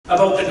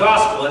about the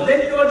gospel. And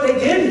then you know what they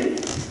did?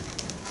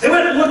 They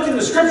went and looked in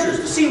the scriptures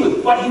to see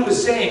what he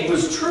was saying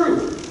was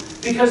true.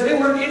 Because they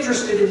weren't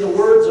interested in the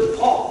words of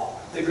Paul,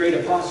 the great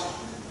apostle.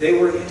 They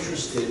were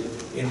interested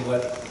in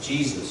what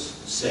Jesus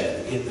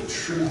said, in the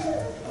truth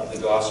of the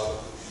gospel.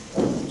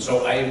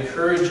 So I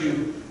encourage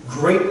you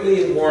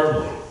greatly and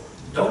warmly,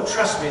 don't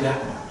trust me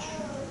that much.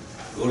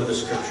 Go to the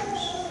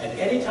scriptures. And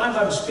anytime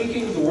I'm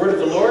speaking the word of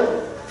the Lord,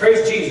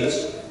 praise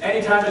Jesus.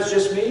 Anytime it's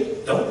just me,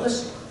 don't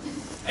listen.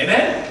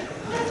 Amen?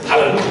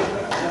 Hallelujah.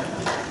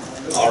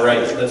 All right,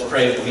 let's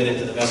pray and we'll get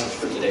into the message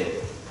for today.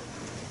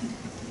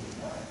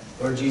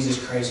 Lord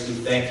Jesus Christ, we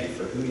thank you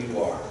for who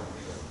you are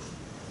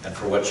and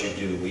for what you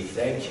do. We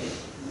thank you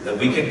that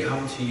we can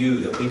come to you,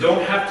 that we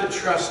don't have to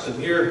trust the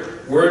mere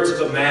words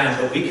of a man,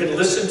 but we can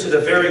listen to the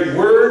very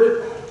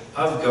word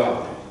of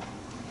God.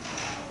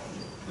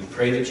 We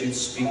pray that you'd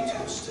speak to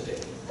us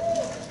today.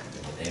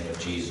 In the name of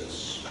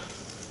Jesus.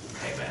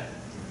 Amen.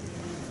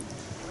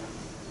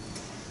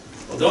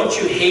 Well,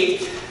 don't you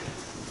hate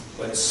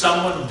when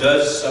someone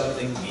does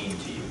something mean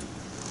to you?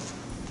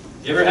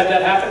 You ever had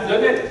that happen?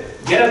 Doesn't it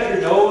get up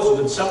your nose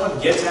when someone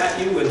gets at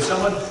you, when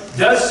someone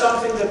does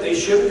something that they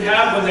shouldn't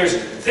have, when there's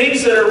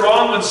things that are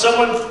wrong, when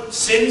someone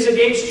sins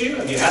against you?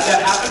 Have you had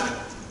that happen?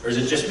 Or is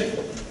it just me?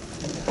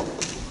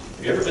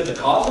 Have you ever been the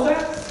cause of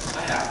that?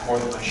 I have, more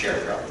than my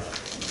share, probably.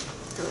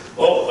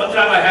 Well, one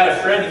time I had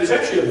a friend, he was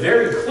actually a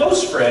very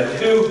close friend,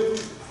 who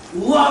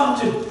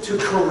loved to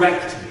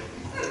correct me,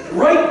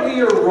 rightly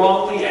or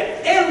wrongly,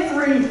 at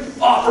every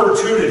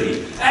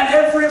opportunity. At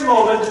every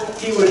moment,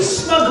 he would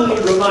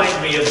smugly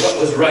remind me of what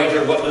was right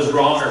or what was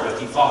wrong, or what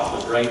he thought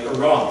was right or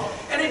wrong.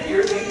 And it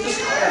irritated the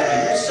hell out of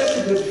me. He was such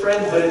a good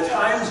friend, but at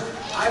times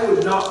I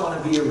would not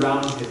want to be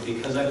around him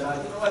because I thought,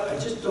 you know what, I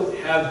just don't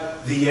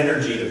have the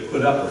energy to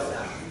put up with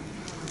that.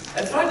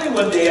 And finally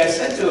one day I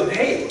said to him,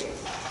 hey,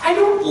 I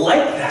don't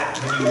like that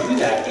when you do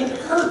that. It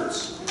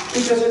hurts.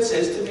 Because it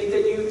says to me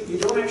that you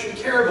don't actually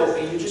care about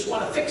me, you just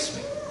want to fix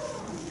me.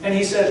 And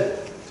he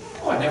said,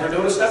 oh, I never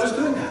noticed I was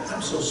doing that.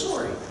 I'm so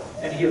sorry.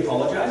 And he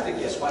apologized, and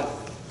guess what?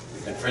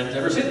 We've been friends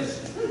ever since.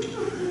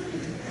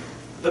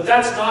 But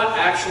that's not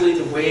actually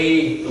the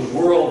way the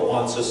world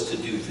wants us to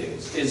do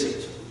things, is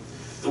it?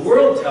 The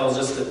world tells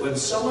us that when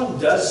someone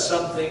does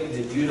something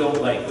that you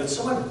don't like, when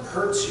someone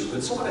hurts you,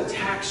 when someone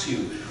attacks you,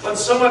 when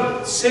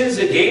someone sins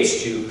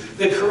against you,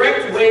 the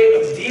correct way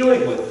of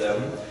dealing with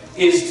them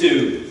is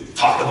to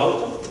talk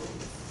about them,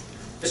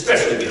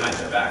 especially behind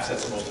their backs.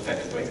 That's the most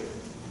effective way.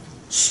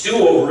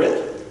 Stew over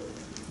it.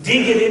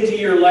 Dig it into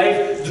your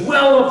life.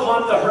 Dwell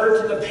upon the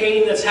hurt and the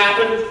pain that's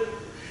happened.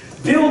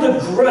 Build a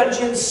grudge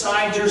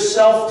inside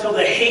yourself till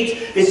the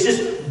hate is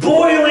just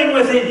boiling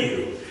within you.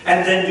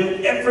 And then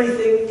do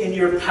everything in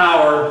your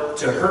power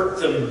to hurt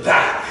them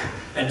back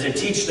and to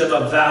teach them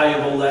a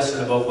valuable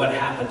lesson about what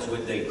happens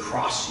when they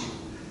cross you.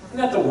 Isn't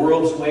that the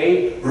world's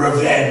way?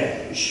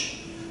 Revenge.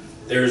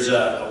 There's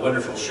a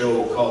wonderful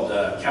show called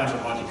Count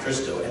of Monte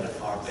Cristo, and a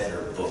far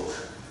better book.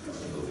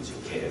 The movie's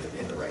okay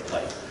in the right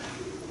light.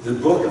 The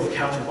book of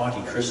Count of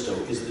Monte Cristo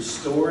is the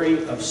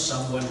story of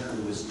someone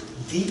who was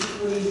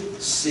deeply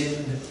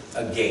sinned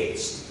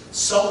against.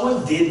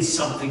 Someone did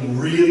something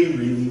really,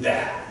 really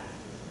bad.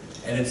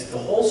 And it's the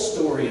whole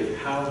story of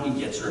how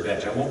he gets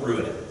revenge. I won't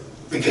ruin it,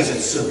 because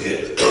it's so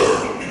good.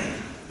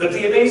 But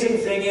the amazing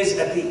thing is,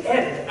 at the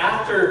end,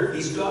 after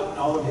he's gotten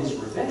all of his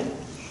revenge,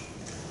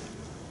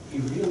 he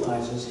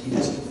realizes he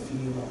doesn't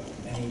feel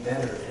any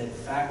better. And in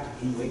fact,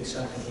 he wakes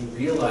up and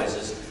he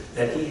realizes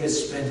that he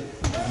has spent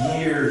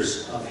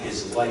years of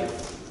his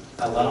life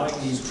allowing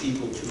these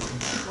people to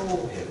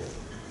control him,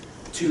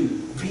 to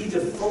be the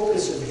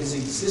focus of his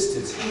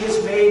existence. He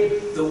has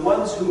made the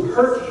ones who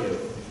hurt him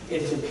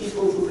into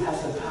people who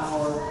have the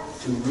power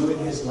to ruin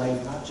his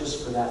life, not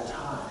just for that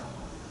time,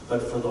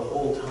 but for the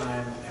whole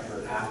time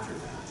ever after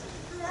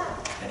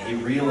that. And he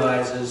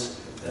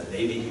realizes that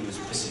maybe he was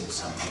missing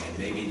something, and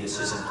maybe this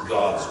isn't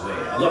God's way.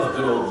 I love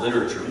good old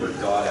literature where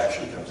God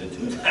actually comes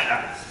into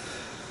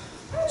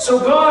it. So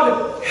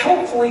God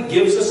helpfully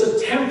gives us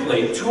a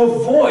template to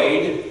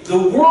avoid the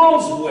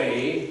world's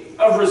way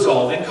of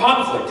resolving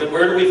conflict. And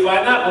where do we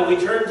find that? Well,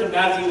 we turn to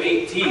Matthew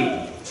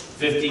 18,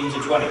 15 to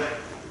 20.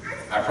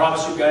 I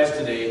promise you guys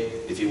today,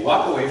 if you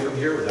walk away from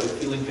here without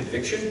feeling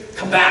conviction,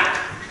 come back.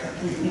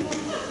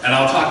 And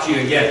I'll talk to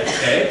you again,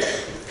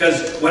 okay?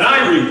 Because when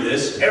I read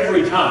this,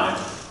 every time,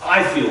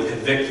 I feel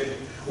convicted.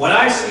 When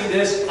I see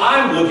this,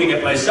 I'm looking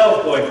at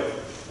myself going,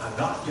 I'm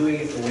not doing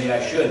it the way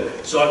I should.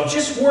 So I'm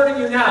just warning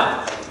you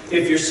now.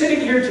 If you're sitting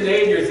here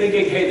today and you're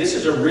thinking, hey, this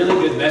is a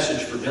really good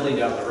message for Billy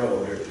down the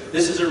road, or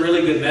this is a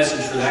really good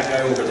message for that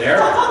guy over there,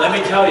 let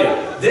me tell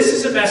you, this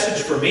is a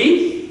message for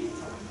me.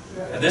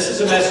 And this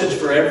is a message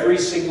for every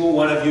single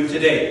one of you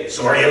today.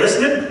 So are you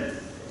listening?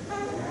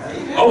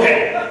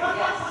 Okay.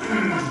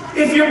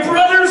 If your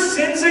brother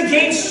sins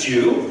against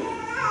you,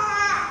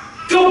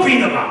 go beat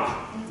him up.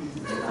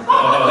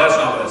 Oh, no, that's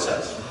not what it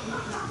says.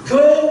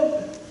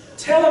 Go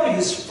tell him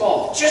his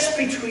fault, just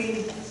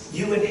between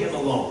you and him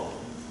alone.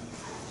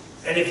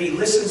 And if he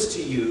listens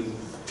to you,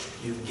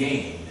 you've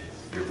gained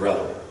your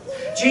brother.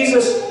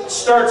 Jesus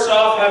starts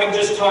off having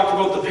just talked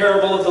about the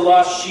parable of the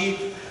lost sheep,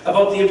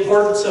 about the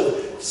importance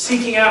of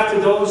seeking after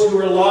those who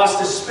are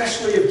lost,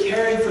 especially of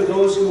caring for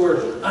those who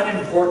are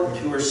unimportant,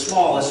 who are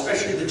small,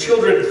 especially the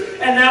children.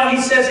 And now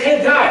he says,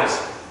 hey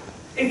guys,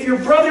 if your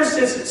brother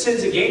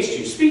sins against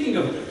you, speaking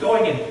of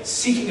going and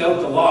seeking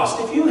out the lost,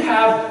 if you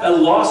have a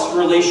lost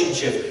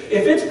relationship,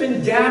 if it's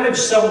been damaged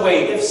some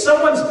way, if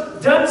someone's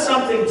done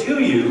something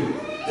to you,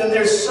 then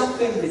there's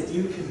something that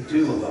you can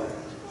do about it.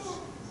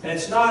 And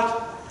it's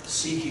not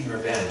seeking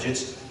revenge,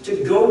 it's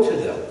to go to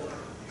them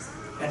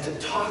and to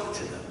talk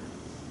to them.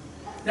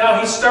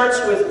 Now he starts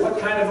with what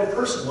kind of a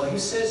person? Well, he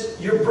says,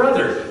 your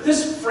brother.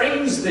 This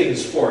frames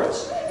things for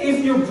us.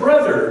 If your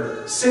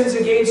brother sins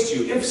against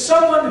you, if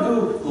someone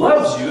who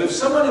loves you, if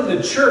someone in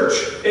the church,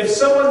 if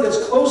someone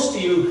that's close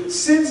to you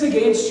sins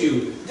against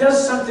you,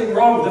 does something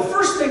wrong, the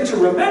first thing to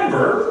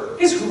remember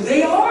is who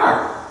they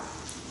are.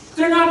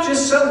 They're not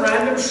just some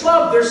random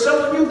schlub. They're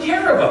someone you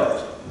care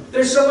about.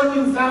 They're someone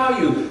you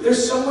value. They're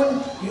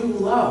someone you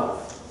love.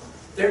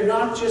 They're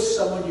not just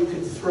someone you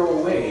can throw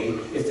away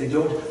if they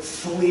don't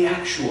fully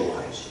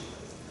actualize you.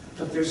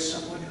 But there's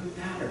someone who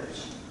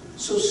matters.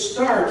 So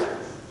start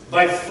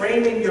by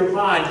framing your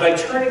mind, by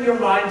turning your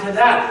mind to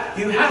that.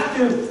 You have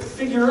to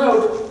figure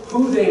out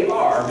who they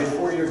are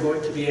before you're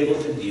going to be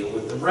able to deal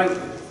with them rightly.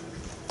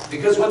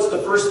 Because what's the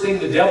first thing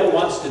the devil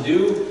wants to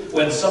do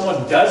when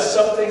someone does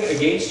something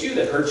against you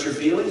that hurts your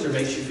feelings or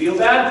makes you feel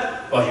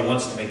bad? Well, he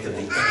wants to make them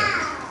the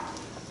enemy.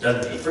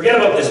 Doesn't he? Forget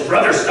about this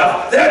brother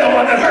stuff. They're the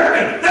one that hurt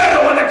me. They're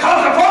the one that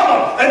caused the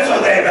problem. And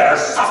so they better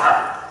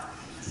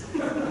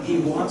suffer. He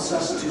wants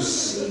us to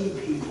see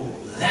people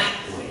that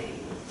way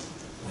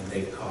when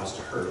they've caused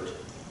hurt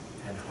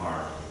and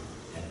harm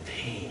and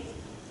pain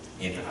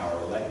in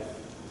our life.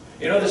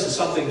 You know, this is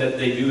something that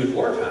they do in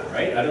wartime,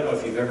 right? I don't know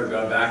if you've ever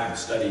gone back and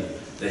studied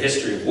the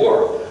history of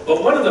war.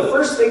 But one of the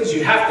first things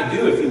you have to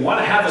do if you want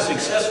to have a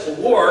successful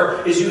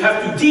war is you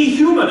have to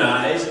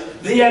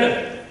dehumanize the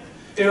enemy.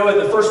 You know,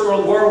 in the First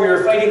World War, we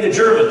were fighting the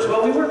Germans.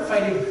 Well, we weren't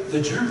fighting the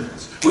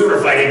Germans. We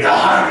were fighting the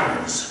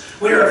Huns.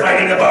 We were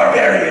fighting the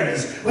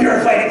barbarians. We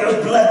were fighting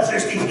those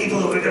bloodthirsty people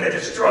who were going to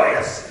destroy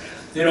us.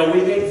 You know,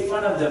 we made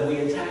fun of them. We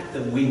attacked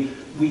them.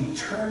 We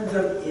turned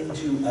them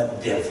into a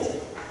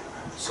devil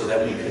so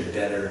that we could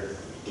better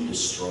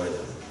destroy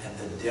them. And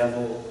the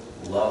devil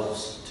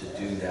loves to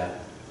do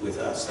that with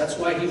us. That's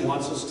why he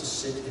wants us to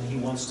sit and he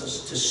wants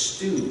us to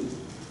stew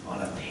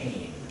on a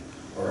pain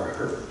or a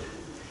hurt.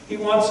 He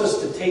wants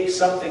us to take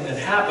something that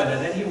happened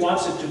and then he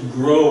wants it to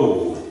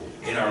grow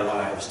in our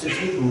lives, to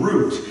take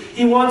root.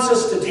 He wants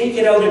us to take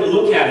it out and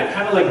look at it,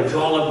 kind of like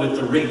Gollum with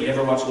the ring. You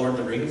ever watch Lord of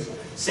the Rings?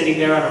 Sitting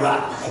there on a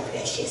rock, my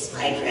precious,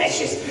 my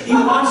precious. He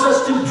wants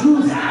us to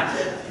do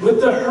that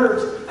with the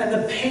hurt and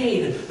the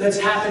pain that's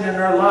happened in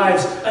our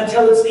lives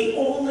until it's the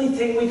only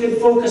thing we can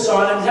focus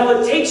on, until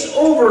it takes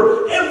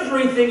over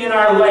everything in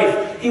our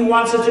life. He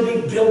wants it to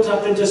be built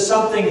up into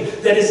something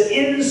that is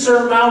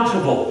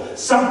insurmountable,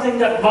 something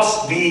that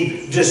must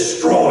be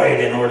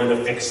destroyed in order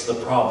to fix the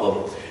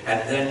problem.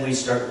 And then we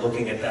start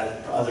looking at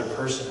that other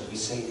person and we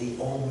say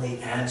the only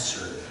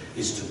answer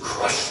is to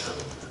crush them,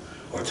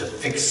 or to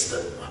fix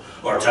them,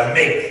 or to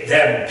make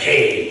them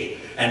pay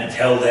and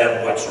tell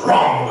them what's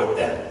wrong with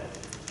them.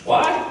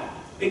 Why?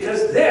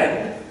 Because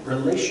then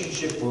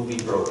relationship will be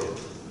broken,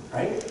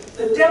 right?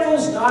 The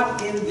devil's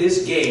not in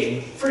this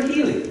game for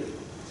healing.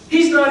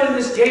 He's not in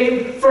this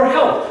game for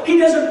help. He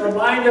doesn't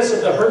remind us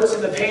of the hurts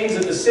and the pains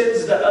and the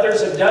sins that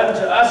others have done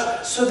to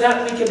us so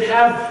that we can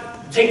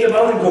take them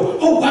out and go,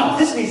 oh wow,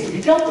 this needs to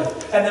be dealt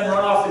with, and then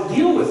run off and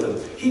deal with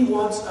them. He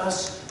wants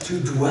us to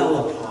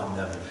dwell upon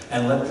them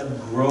and let them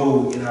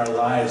grow in our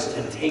lives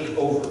and take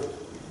over.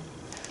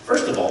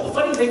 First of all, the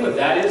funny thing with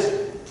that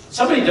is,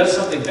 somebody does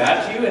something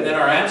bad to you, and then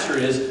our answer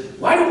is,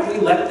 why don't we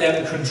let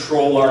them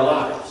control our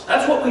lives?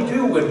 That's what we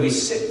do when we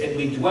sit and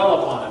we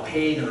dwell upon a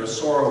pain or a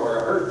sorrow or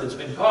a hurt that's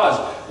been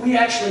caused. We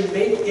actually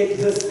make it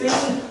the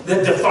thing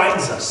that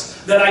defines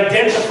us, that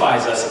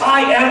identifies us.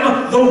 I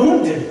am the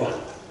wounded one.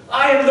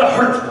 I am the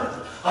hurt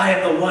one. I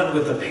am the one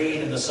with the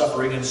pain and the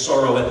suffering and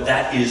sorrow, and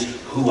that is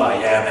who I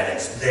am, and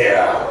it's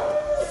their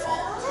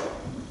fault.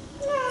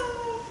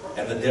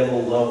 And the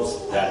devil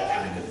loves that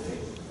kind of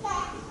thing.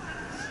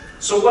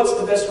 So what's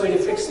the best way to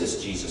fix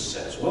this, Jesus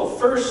says? Well,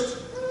 first,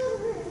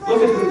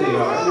 look at who they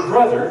are, your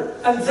brother,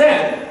 and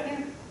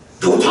then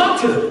go talk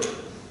to them.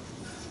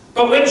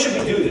 But when should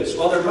we do this?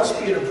 Well, there must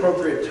be an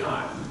appropriate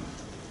time.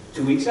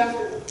 2 weeks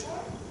after?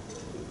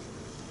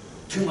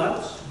 2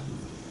 months?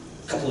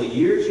 Couple of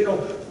years, you know,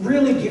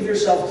 really give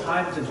yourself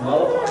time to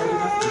dwell upon it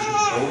enough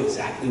that you know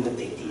exactly what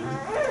they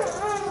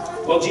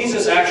need. Well,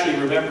 Jesus actually,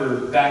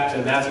 remember back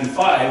to Matthew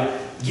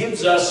 5,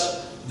 gives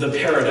us the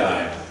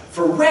paradigm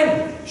for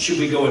when should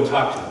we go and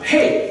talk to them.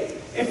 Hey,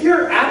 if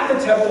you're at the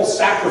temple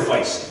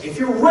sacrificing, if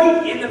you're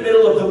right in the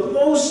middle of the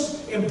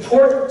most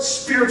important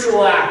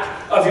spiritual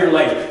act of your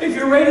life, if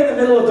you're right in the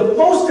middle of the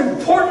most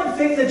important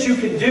thing that you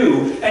can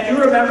do, and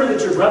you remember that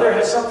your brother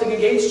has something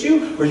against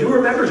you, or you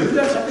remember you've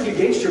got something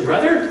against your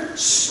brother,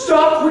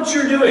 stop what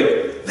you're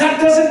doing. That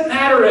doesn't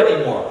matter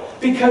anymore,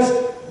 because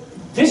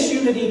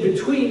Disunity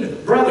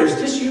between brothers,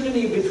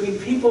 disunity between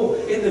people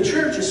in the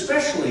church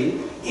especially,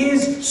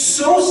 is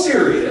so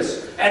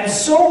serious and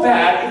so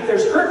bad. If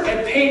there's hurt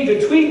and pain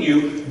between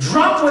you,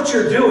 drop what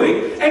you're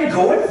doing and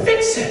go and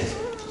fix it.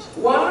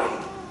 Why?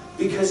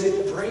 Because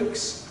it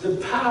breaks the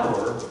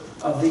power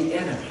of the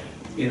enemy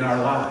in our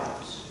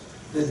lives.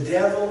 The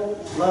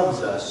devil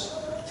loves us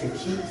to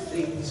keep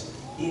things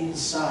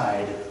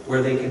inside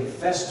where they can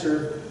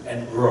fester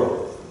and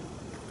grow.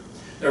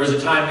 There was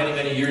a time many,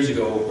 many years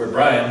ago where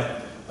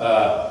Brian,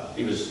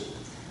 he was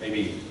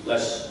maybe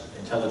less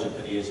intelligent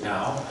than he is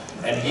now,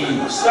 and he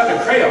stuck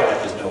a crayon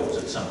up his nose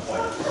at some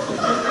point.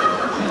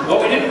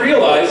 What we didn't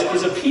realize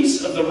is a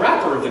piece of the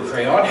wrapper of the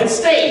crayon had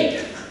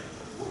stayed,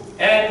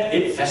 and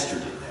it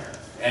festered in there.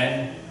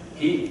 And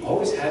he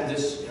always had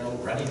this,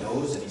 runny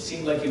nose, and he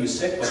seemed like he was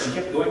sick, but he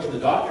kept going to the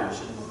doctors,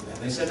 and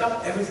they said, "No,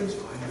 everything's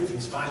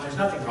fine, there's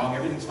nothing wrong,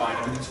 everything's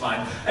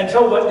fine."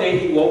 Until one day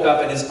he woke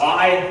up and his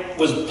eye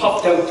was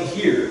puffed out to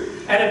here.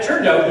 And it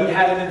turned out he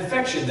had an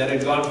infection that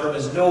had gone from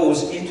his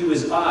nose into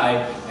his eye,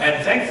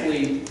 and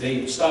thankfully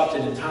they stopped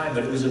it in time,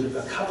 but it was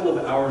a couple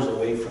of hours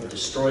away from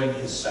destroying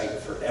his sight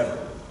forever,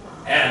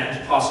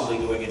 and possibly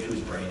going into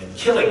his brain and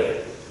killing him.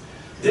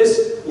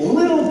 This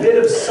little bit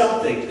of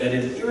something that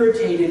had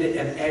irritated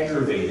and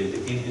aggravated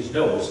in his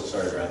nose,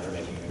 sorry Brad for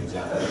making an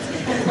example,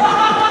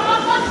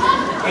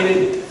 it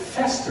had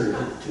festered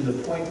to the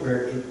point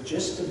where it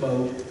just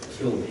about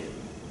killed him.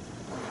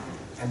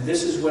 And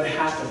this is what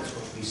happens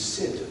when we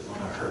sit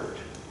on a hurt,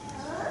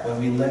 when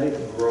we let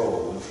it grow,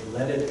 when we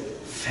let it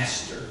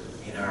fester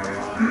in our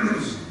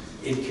lives.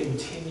 It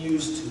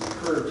continues to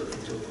hurt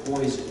and to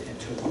poison and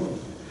to wound.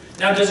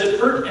 Now, does it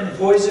hurt and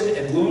poison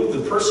and wound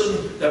the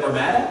person that we're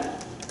mad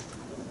at?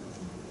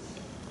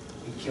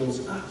 It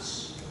kills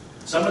us.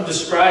 Someone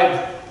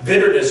described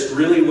bitterness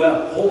really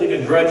well, holding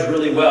a grudge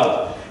really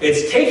well.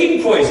 It's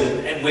taking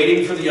poison and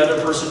waiting for the other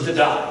person to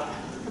die.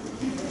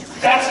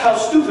 That's how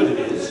stupid it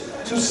is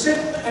to sit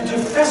and to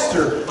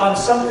fester on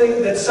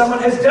something that someone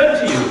has done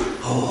to you.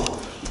 Oh,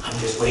 I'm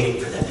just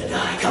waiting for them to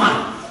die. Come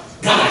on,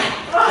 die.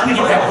 Let me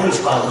get that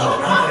bleach bottle up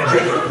and I'm going to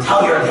drink it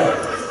until you're dead.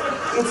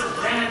 It's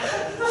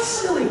that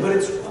silly, but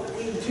it's what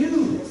we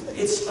do.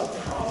 It's a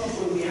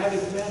problem we have in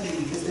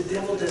humanity because the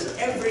devil does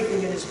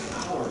everything in his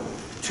power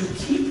to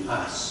keep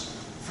us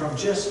from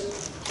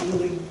just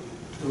healing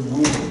the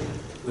wound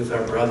with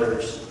our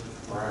brothers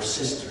or our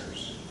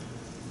sisters.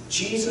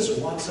 Jesus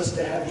wants us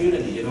to have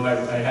unity. I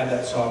had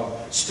that song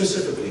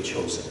specifically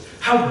chosen.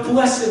 How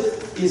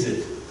blessed is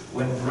it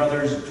when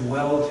brothers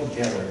dwell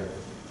together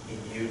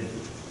in unity.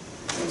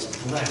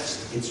 It's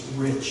blessed, it's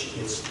rich,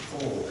 it's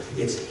full,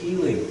 it's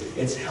healing,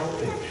 it's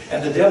helping.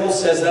 And the devil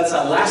says, that's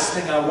the last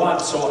thing I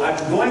want, so I'm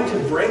going to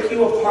break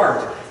you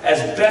apart as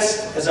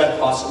best as I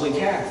possibly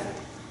can.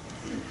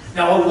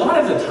 Now, a lot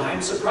of the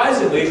time,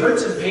 surprisingly,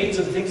 hurts and pains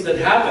and things that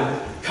happen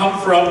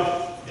come from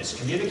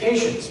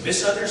miscommunications,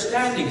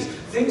 misunderstandings,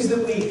 things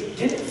that we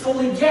didn't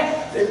fully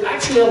get.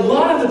 Actually, a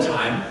lot of the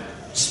time,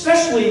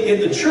 especially in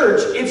the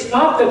church, it's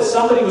not that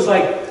somebody was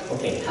like,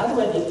 okay, how do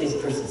I make this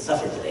person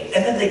suffer today?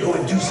 And then they go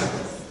and do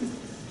something.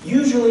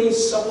 Usually,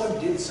 someone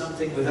did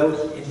something without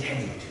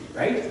intending to,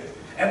 right?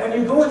 And when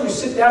you go and you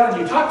sit down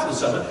and you talk to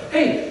someone,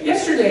 hey,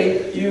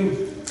 yesterday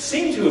you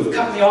seemed to have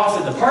cut me off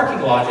in the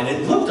parking lot and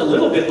it looked a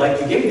little bit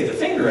like you gave me the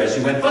finger as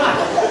you went by.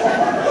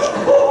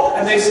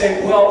 And they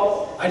say,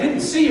 well, I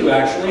didn't see you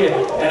actually,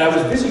 and I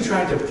was busy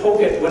trying to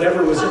poke at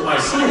whatever was in my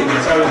ceiling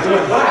as I was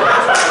going by.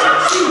 That's why I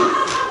didn't see you.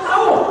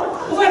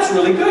 Oh, well that's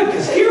really good,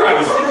 because here I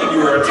was thinking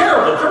you were a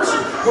terrible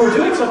person who were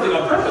doing something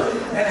on purpose.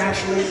 And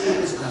actually,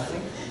 it was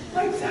nothing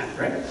like that,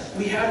 right?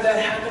 We have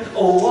that happen a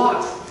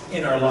lot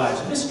in our lives.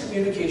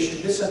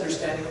 Miscommunication,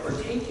 misunderstanding, or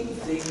taking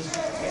things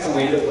in a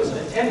way that wasn't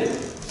intended.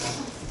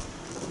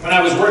 When I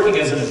was working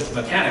as a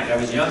mechanic, I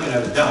was young and I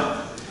was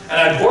dumb.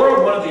 And I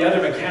borrowed one of the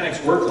other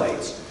mechanic's work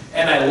lights.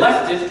 And I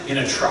left it in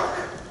a truck.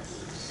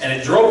 And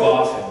it drove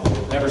off, and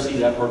we'll never see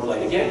that work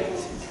light again.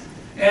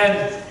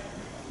 And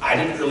I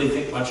didn't really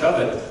think much of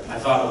it. I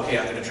thought, okay,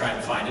 I'm going to try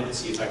and find it and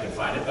see if I can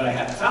find it, but I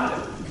hadn't found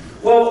it.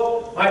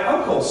 Well, my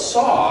uncle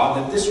saw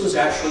that this was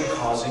actually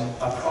causing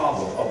a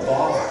problem, a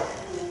bother,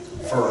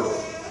 for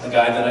the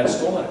guy that I'd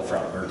stolen it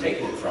from, or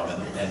taken it from,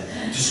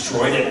 and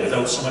destroyed it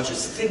without so much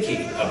as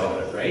thinking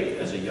about it, right?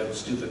 As a young,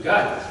 stupid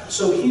guy.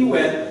 So he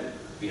went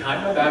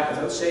behind my back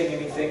without saying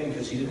anything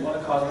because he didn't want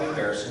to cause me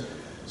embarrassment,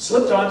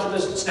 slipped onto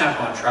this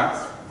Snap-on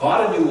truck,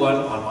 bought a new one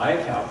on my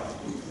account,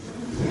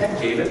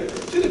 and gave it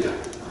to the guy.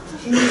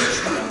 He was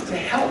trying to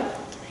help.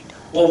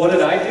 Well, what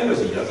did I do as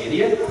a young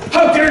idiot?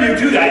 How dare you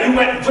do that? You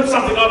went and put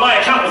something on my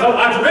account without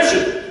my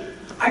permission.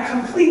 I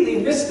completely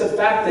missed the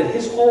fact that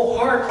his whole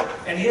heart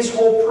and his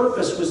whole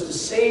purpose was to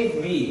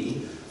save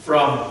me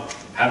from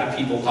having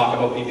people talk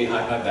about me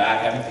behind my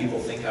back, having people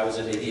think I was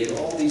an idiot,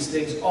 all these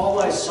things.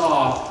 All I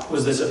saw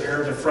was this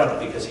apparent affront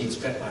because he'd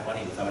spent my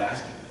money without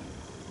asking.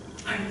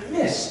 I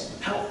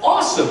missed how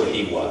awesome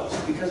he was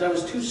because I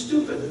was too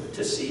stupid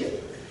to see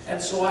it.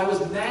 And so I was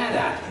mad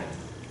at him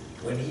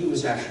when he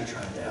was actually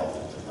trying to help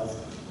and to love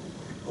me.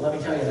 Well, let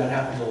me tell you, that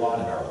happens a lot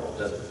in our world,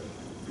 doesn't it?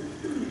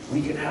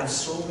 We can have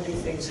so many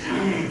things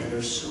happen that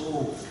are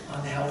so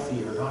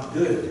unhealthy or not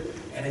good.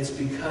 And it's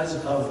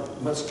because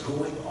of what's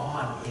going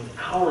on in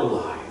our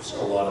lives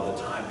a lot of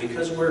the time.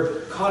 Because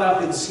we're caught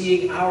up in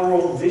seeing our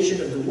own vision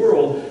of the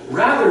world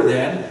rather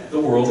than the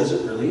world as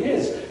it really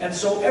is. And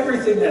so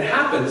everything that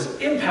happens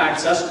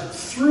impacts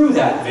us through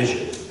that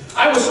vision.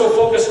 I was so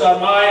focused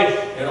on my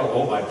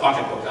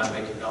pocketbook, I'm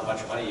making not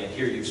much money, and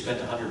here you've spent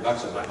 $100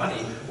 of my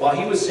money, while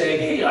he was saying,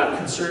 hey, I'm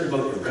concerned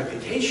about your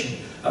reputation,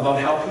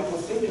 about how people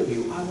think of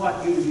you. I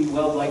want you to be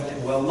well-liked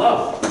and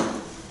well-loved.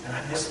 And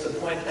I missed the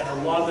point, and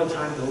a lot of the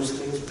time those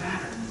things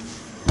matter.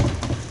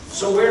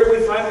 So where do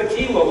we find the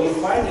key? Well, we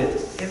find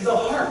it in the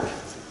heart.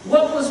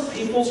 What was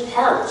people's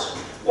hearts?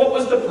 What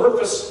was the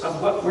purpose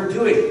of what we're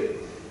doing?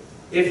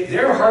 If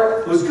their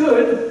heart was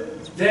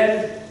good,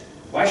 then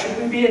why should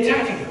we be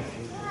attacking them?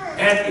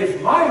 And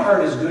if my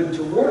heart is good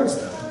towards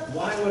them,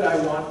 why would I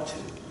want to?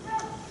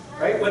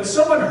 Right? When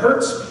someone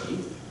hurts me,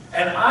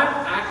 and I'm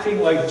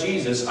acting like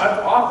Jesus, I'm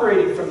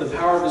operating from the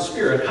power of the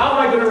Spirit, how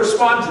am I going to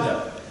respond to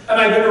them? Am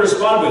I going to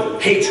respond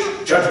with hate,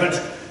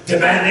 judgment,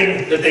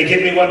 demanding that they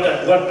give me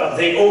what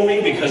they owe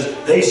me because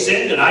they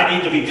sinned and I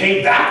need to be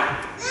paid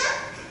back?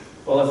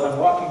 Well, if I'm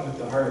walking with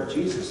the heart of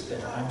Jesus,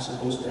 then I'm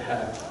supposed to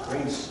have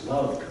grace,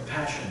 love,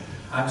 compassion.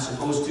 I'm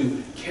supposed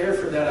to care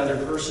for that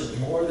other person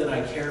more than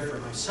I care for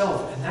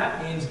myself. And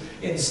that means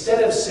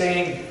instead of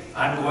saying,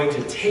 I'm going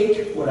to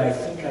take what I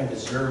think I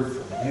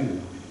deserve from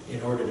you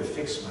in order to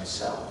fix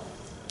myself,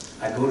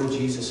 I go to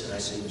Jesus and I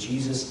say,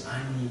 Jesus,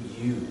 I need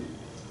you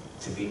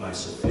to be my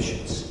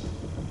sufficiency.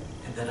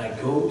 And then I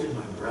go to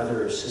my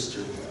brother or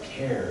sister with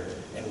care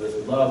and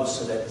with love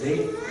so that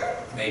they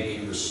may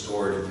be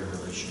restored in their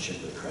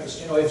relationship with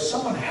Christ. You know, if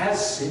someone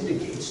has sinned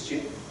against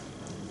you,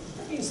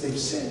 that means they've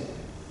sinned.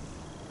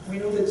 We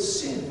know that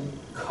sin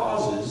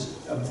causes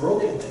a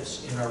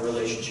brokenness in our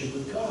relationship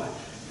with God.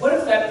 What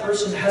if that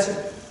person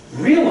hasn't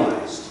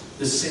realized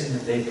the sin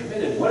that they've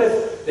committed? What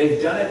if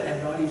they've done it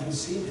and not even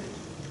seen it?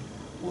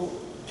 Well,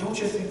 don't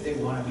you think they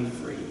want to be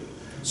free?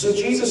 So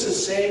Jesus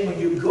is saying when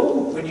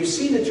you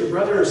see that your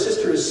brother or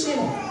sister has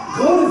sinned,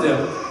 go to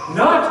them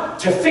not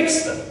to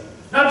fix them,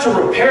 not to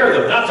repair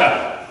them, not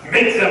to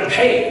make them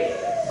pay,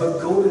 but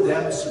go to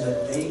them so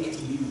that they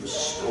can be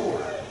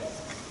restored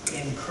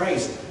in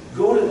Christ.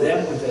 Go to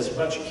them with as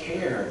much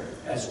care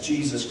as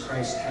Jesus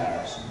Christ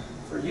has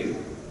for you.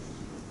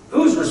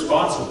 Who's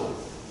responsible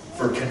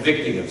for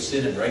convicting of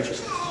sin and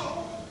righteousness?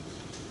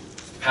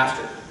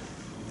 Pastor?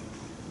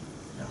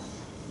 No.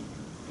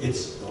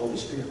 It's the Holy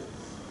Spirit.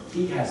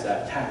 He has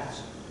that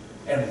task.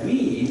 And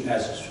we,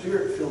 as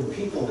Spirit-filled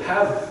people,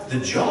 have the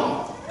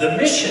job, the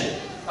mission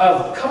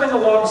of coming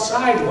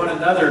alongside one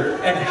another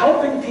and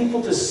helping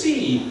people to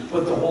see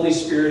what the Holy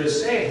Spirit is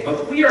saying.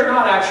 But we are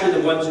not actually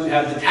the ones who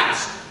have the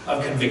task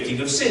of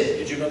convicting of sin.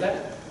 Did you know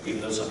that?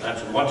 Even though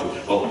sometimes we want to.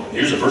 Well,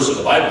 here's a verse in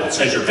the Bible that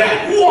says you're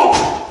bad. Whoa!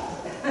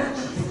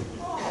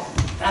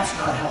 That's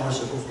not how we're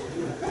supposed to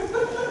do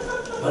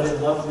it. But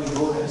in love we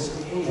go and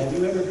say, hey, have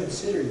you ever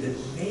considered that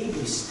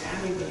maybe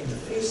stabbing me in the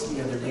face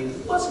the other day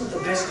wasn't the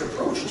best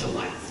approach to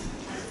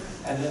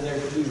life? And then there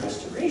can be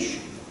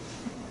restoration.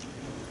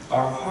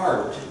 Our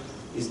heart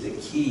is the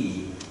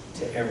key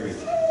to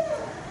everything.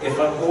 If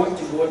I'm going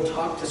to go and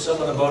talk to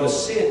someone about a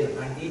sin,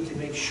 I need to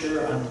make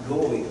sure I'm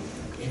going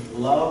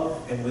in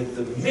love and with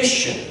the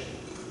mission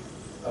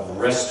of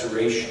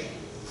restoration.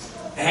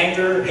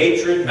 Anger,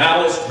 hatred,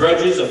 malice,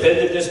 grudges,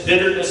 offendedness,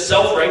 bitterness,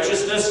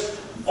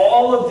 self-righteousness,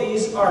 all of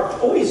these are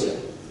poison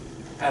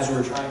as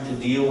we're trying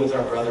to deal with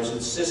our brothers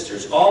and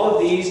sisters. All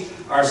of these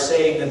are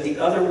saying that the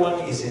other one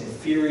is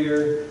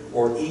inferior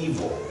or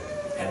evil,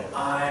 and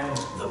I'm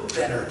the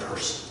better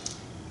person.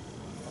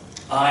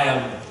 I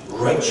am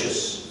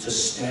righteous to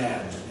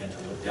stand and to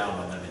look down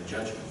on them in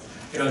judgment.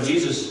 You know,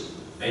 Jesus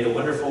made a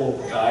wonderful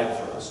guide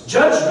for us.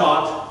 Judge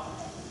not,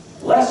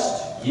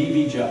 lest ye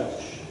be judged.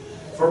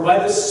 For by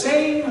the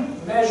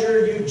same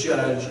measure you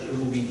judge, it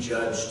will be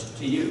judged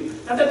to you.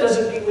 Now that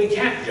doesn't mean we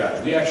can't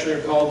judge. We actually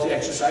are called to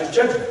exercise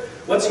judgment.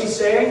 What's he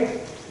saying?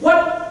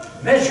 What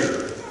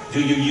measure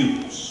do you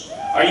use?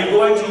 Are you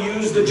going to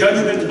use the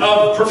judgment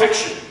of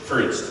perfection,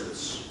 for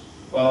instance?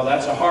 Well,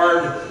 that's a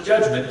hard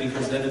judgment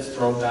because then it's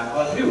thrown back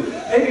on you.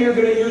 Maybe you're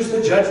going to use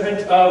the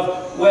judgment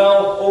of,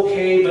 well,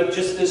 okay, but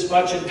just this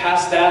much and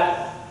past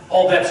that,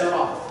 all bets are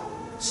off.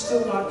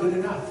 Still not good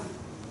enough.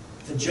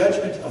 The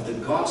judgment of the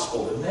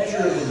gospel, the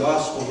measure of the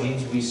gospel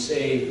means we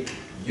say,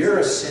 you're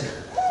a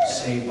sinner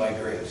saved by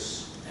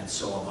grace, and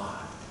so am I.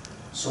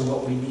 So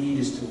what we need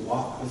is to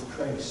walk with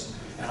Christ.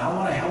 And I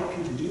want to help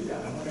you to do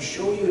that. I want to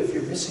show you if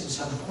you're missing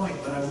some point,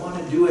 but I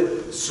want to do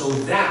it so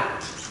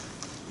that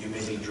you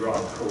may be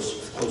drawn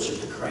closer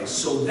to Christ,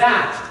 so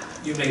that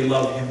you may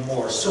love him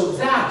more, so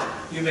that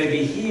you may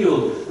be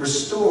healed,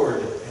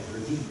 restored, and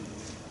redeemed.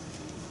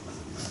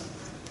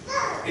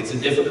 It's a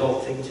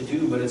difficult thing to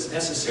do, but it's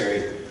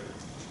necessary.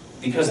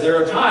 Because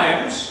there are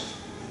times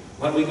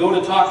when we go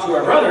to talk to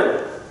our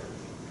brother,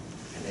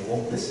 and they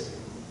won't listen.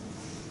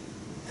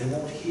 They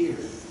won't hear.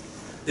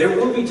 There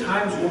will be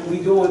times when we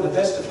go in the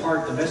best of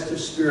heart, the best of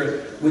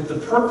spirit, with the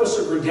purpose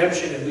of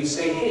redemption, and we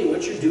say, hey,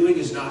 what you're doing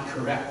is not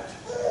correct.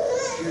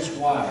 Here's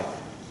why.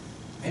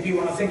 Maybe you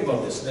want to think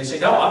about this. And they say,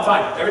 no, I'm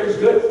fine. Everything's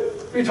good.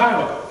 What are you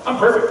talking about? I'm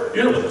perfect.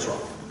 You're the one that's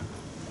wrong.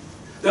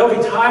 There'll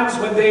be times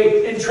when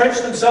they entrench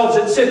themselves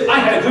in sin. I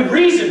had a good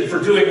reason for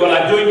doing what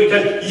I'm doing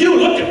because you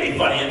looked at me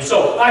funny, and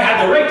so I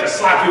had the right to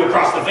slap you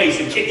across the face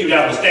and kick you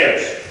down the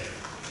stairs.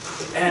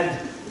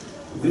 And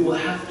we will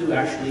have to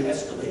actually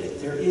escalate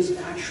it. There is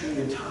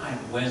actually a time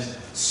when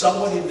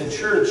someone in the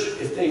church,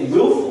 if they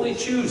willfully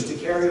choose to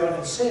carry on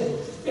in sin,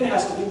 it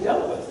has to be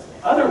dealt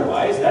with.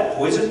 Otherwise, that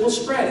poison will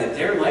spread in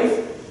their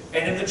life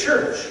and in the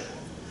church.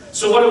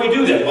 So what do we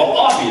do then? Well,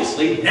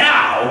 obviously,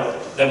 now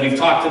that we've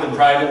talked to them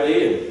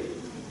privately and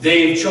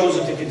they've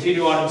chosen to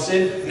continue on in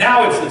sin,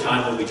 now it's the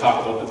time when we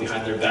talk about them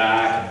behind their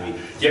back and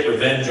we get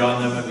revenge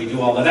on them and we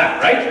do all of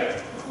that,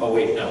 right? Oh,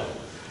 wait, no.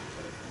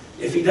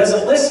 If he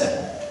doesn't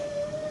listen,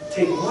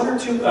 take one or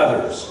two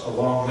others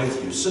along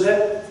with you so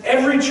that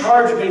every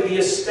charge may be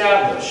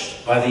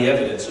established by the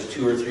evidence of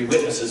 2 or 3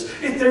 witnesses.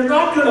 If they're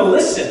not going to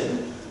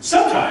listen,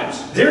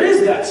 sometimes there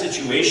is that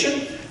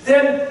situation,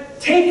 then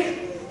take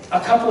a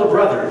couple of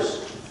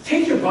brothers,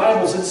 take your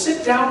Bibles and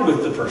sit down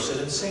with the person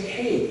and say,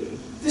 hey,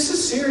 this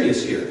is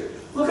serious here.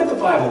 Look at the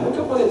Bible. Look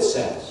at what it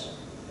says.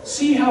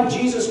 See how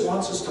Jesus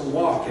wants us to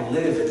walk and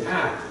live and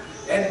act.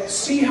 And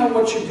see how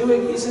what you're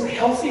doing isn't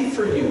healthy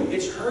for you.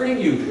 It's hurting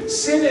you.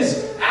 Sin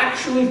is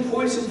actually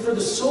poison for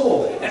the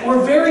soul. And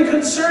we're very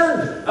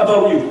concerned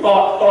about you.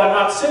 Oh, I'm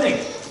not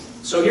sinning.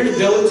 So here's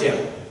Bill and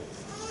Tim.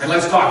 And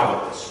let's talk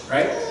about this,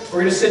 right? We're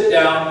going to sit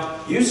down.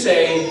 You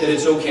say that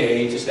it's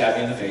okay to stab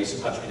me in the face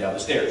and punch me down the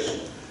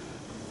stairs.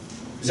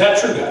 Is that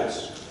true,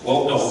 guys?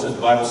 Well, no, because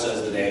the Bible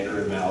says that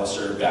anger and malice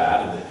are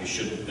bad and that you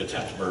shouldn't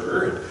attempt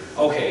murder.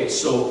 Okay,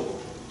 so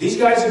these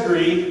guys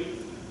agree.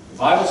 The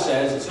Bible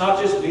says it's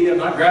not just me. I'm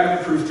not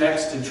grabbing a proof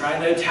text and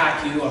trying to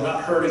attack you. I'm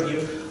not hurting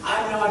you.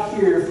 I'm not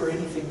here for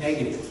anything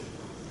negative.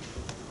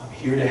 I'm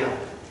here to help.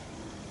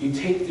 You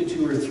take the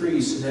 2 or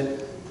 3 so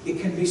that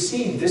it can be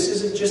seen. This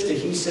isn't just a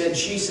he said,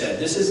 she said.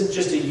 This isn't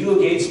just a you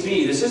against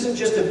me. This isn't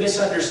just a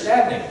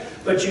misunderstanding.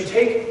 But you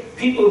take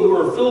people who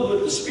are filled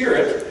with the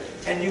Spirit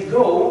and you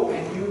go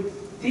and you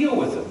deal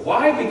with them.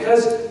 Why?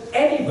 Because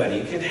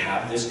anybody can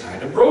have this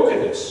kind of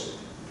brokenness.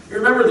 You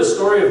remember the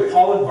story of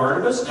Paul and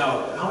Barnabas?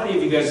 Now, how many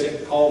of you guys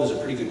think Paul was a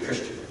pretty good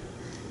Christian?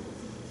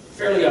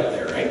 Fairly up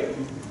there, right?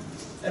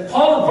 And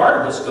Paul and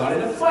Barnabas got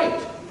in a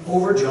fight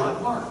over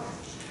John Mark.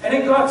 And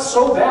it got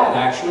so bad,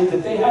 actually,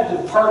 that they had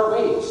to part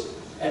ways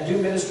and do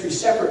ministry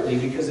separately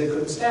because they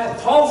couldn't stand.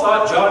 Paul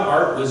thought John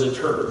Mark was a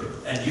turd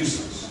and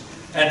useless.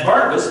 And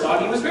Barnabas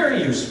thought he was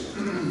very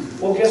useful.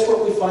 Well, guess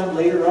what we find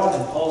later on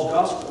in Paul's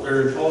gospel,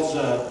 or in Paul's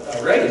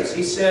writings?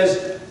 He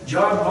says,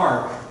 John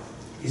Mark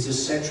is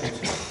essential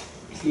to me.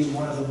 He's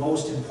one of the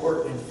most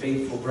important and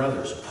faithful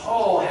brothers.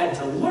 Paul had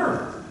to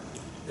learn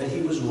that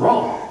he was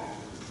wrong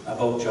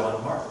about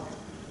John Mark.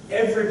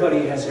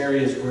 Everybody has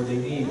areas where they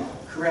need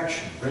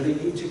correction, where they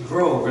need to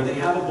grow, where they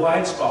have a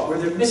blind spot, where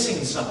they're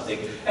missing something.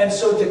 And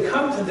so to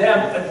come to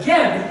them,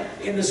 again,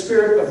 in the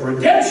spirit of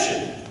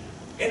redemption,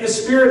 in the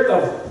spirit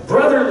of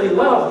brotherly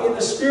love, in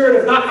the spirit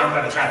of not, I'm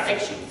going to try to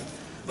fix you,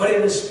 but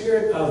in the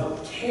spirit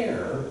of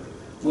care,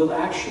 will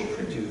actually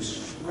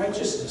produce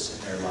righteousness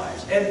in their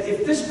lives. And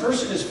if this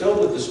person is filled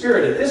with the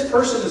Spirit, if this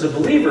person is a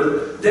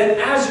believer, then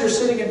as you're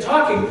sitting and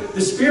talking,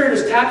 the Spirit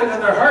is tapping on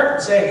their heart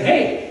and saying,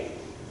 hey,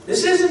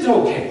 this isn't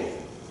okay.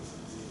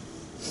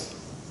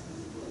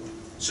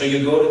 So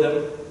you go to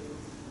them,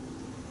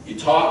 you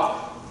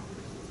talk.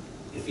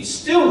 If he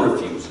still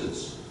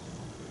refuses,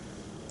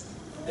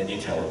 then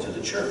you tell it to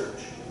the church.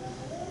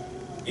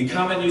 You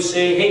come and you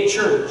say, hey,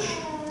 church,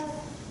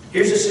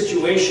 here's a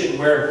situation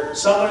where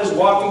someone is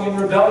walking in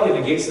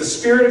rebellion against the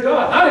Spirit of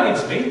God. Not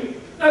against me,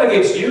 not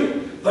against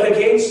you, but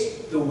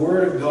against the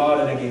Word of God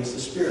and against the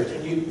Spirit.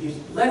 And you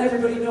let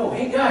everybody know,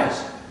 hey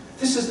guys,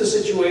 this is the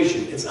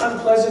situation. It's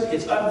unpleasant,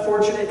 it's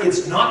unfortunate,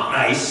 it's not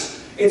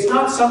nice, it's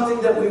not something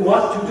that we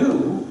want to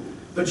do,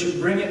 but you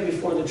bring it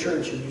before the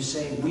church and you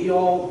say, we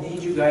all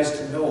need you guys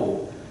to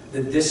know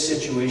that this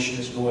situation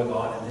is going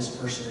on and this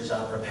person is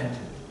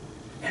unrepentant.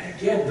 And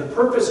again, the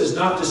purpose is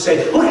not to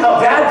say, look how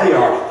bad they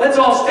are. Let's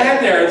all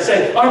stand there and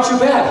say, aren't you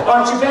bad?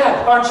 Aren't you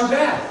bad? Aren't you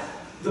bad?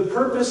 The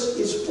purpose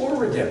is for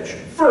redemption.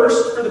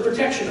 First, for the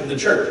protection of the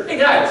church. Hey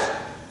guys,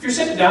 if you're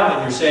sitting down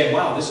and you're saying,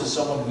 wow, this is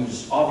someone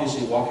who's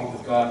obviously walking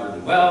with God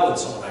really well,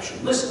 it's someone I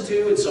should listen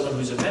to, it's someone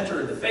who's a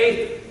mentor in the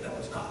faith. No,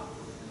 it's not.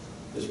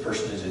 This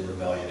person is in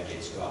rebellion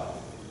against God.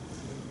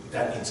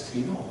 That needs to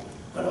be known.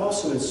 But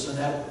also it's so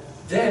that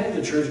then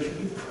the church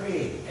can be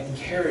praying and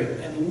caring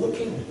and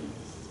looking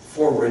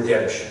for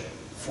redemption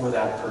for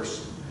that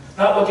person.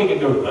 Not looking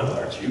and going, well,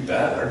 aren't you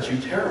bad? Aren't you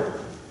terrible?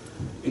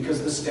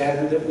 Because the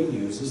standard that we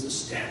use is the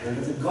standard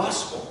of the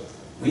gospel.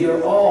 We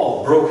are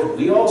all broken.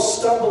 We all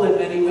stumble in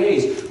many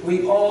ways.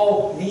 We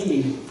all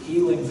need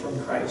healing from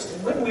Christ.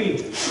 And when we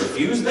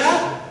refuse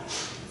that,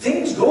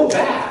 things go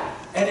bad.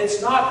 And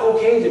it's not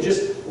okay to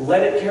just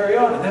let it carry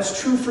on. And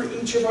that's true for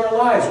each of our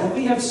lives. When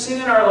we have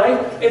sin in our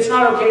life, it's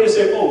not okay to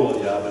say, oh, well,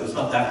 yeah, but it's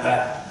not that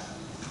bad.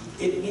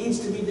 It needs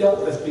to be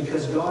dealt with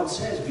because God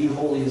says, be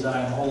holy as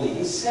I am holy.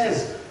 He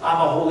says, I'm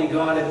a holy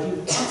God, and He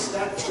wants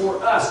that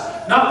for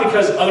us. Not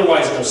because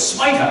otherwise He'll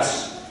smite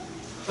us,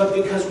 but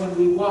because when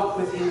we walk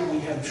with Him,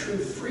 we have true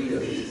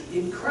freedom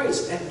in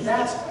Christ. And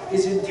that's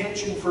His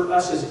intention for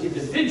us as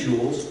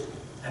individuals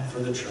and for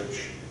the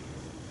church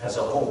as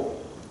a whole.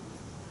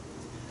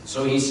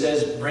 So He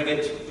says, bring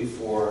it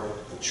before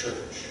the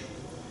church.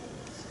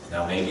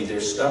 Now maybe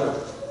they're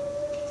stubborn.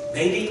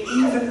 Maybe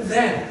even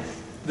then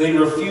they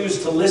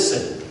refuse to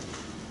listen.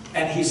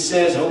 And He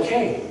says,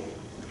 okay,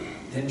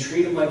 then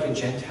treat them like a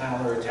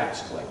Gentile or a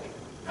tax collector.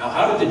 Now,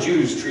 how did the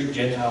Jews treat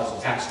Gentiles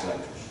and tax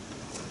collectors?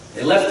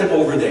 They left them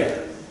over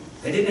there.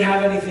 They didn't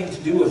have anything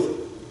to do with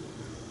it.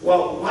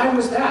 Well, why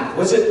was that?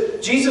 Was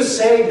it Jesus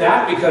saying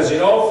that because, you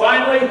know,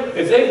 finally,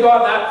 if they've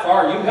gone that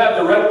far, you have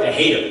the right to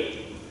hate them.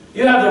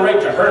 You have the right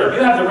to hurt them.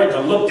 You have the right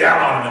to look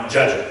down on them and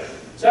judge them.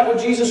 Is that what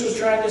Jesus was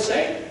trying to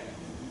say?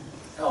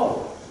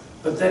 No.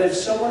 But that if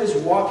someone is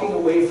walking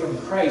away from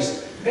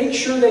Christ, make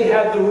sure they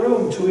have the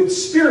room to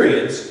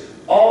experience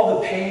all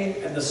the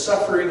pain and the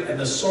suffering and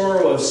the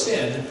sorrow of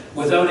sin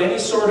without any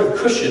sort of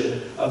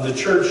cushion of the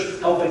church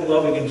helping,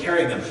 loving, and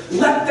carrying them.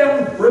 Let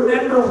them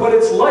remember what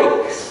it's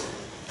like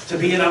to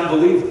be an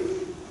unbeliever.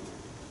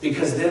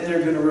 Because then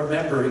they're going to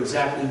remember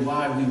exactly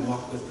why we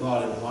walk with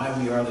God and why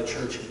we are the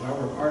church and why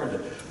we're part of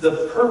it.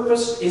 The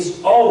purpose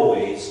is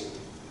always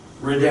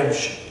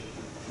redemption.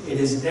 It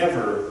is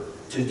never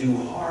to do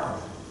harm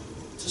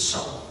to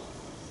someone.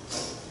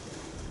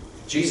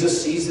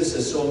 Jesus sees this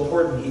as so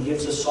important. He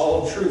gives a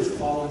solemn truth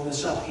following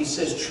this up. He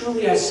says,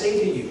 truly I say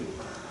to you,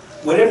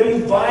 whatever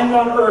you bind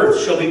on earth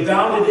shall be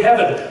bound in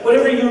heaven.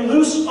 Whatever you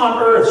loose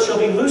on earth shall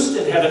be loosed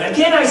in heaven.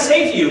 Again I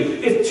say to you,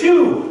 if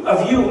two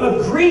of you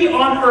agree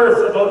on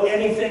earth about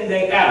anything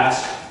they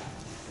ask,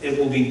 it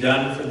will be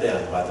done for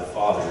them by the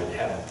Father in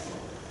heaven.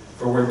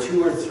 For where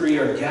two or three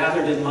are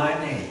gathered in my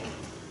name,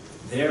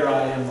 there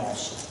I am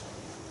also.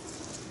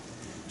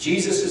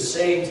 Jesus is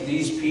saying to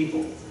these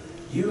people,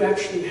 you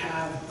actually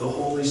have the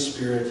Holy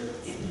Spirit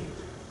in you.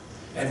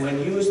 And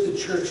when you as the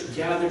church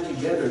gather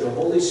together, the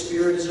Holy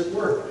Spirit is at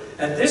work.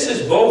 And this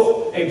is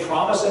both a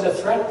promise and a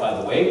threat,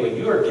 by the way. When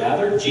you are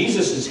gathered,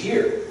 Jesus is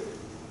here.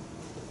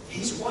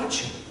 He's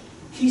watching.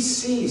 He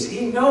sees.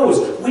 He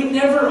knows. We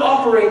never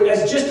operate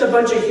as just a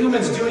bunch of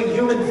humans doing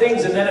human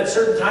things, and then at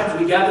certain times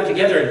we gather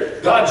together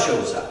and God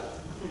shows up.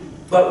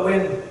 But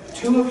when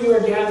two of you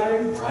are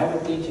gathering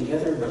privately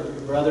together, brother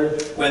to brother,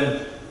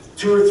 when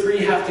two or three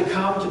have to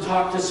come to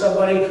talk to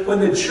somebody, when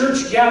the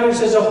church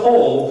gathers as a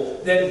whole,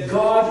 then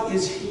God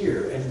is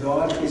here and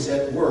God is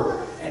at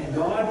work and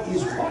God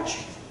is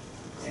watching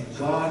and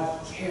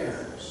God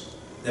cares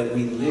that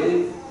we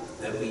live,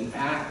 that we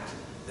act,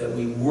 that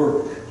we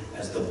work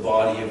as the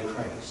body of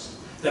Christ.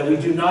 That we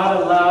do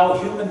not allow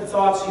human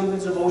thoughts,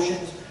 human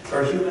emotions,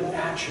 or human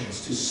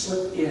actions to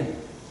slip in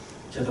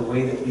to the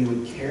way that we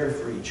would care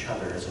for each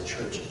other as a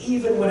church,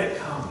 even when it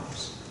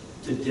comes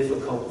to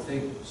difficult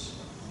things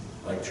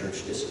like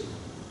church discipline.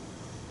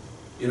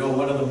 You know,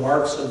 one of the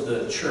marks of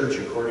the church,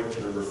 according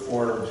to the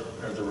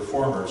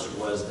Reformers,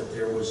 was that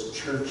there was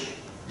church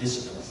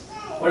discipline.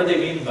 What did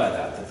they mean by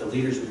that? That the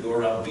leaders would go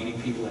around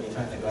beating people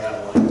anytime they got out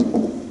of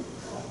line?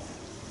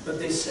 But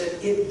they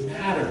said it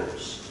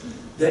matters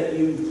that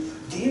you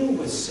deal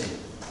with sin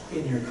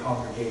in your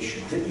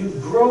congregation, that you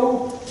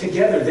grow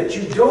together, that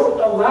you don't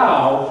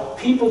allow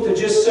people to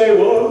just say,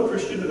 well, I'm a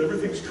Christian and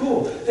everything's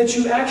cool. That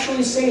you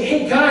actually say,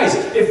 hey guys,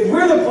 if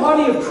we're the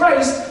body of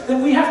Christ,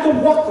 then we have to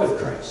walk with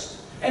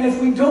Christ. And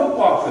if we don't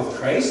walk with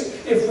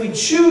Christ, if we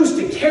choose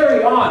to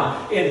carry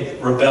on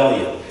in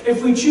rebellion,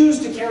 if we choose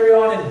to carry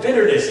on in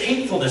bitterness,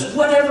 hatefulness,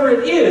 whatever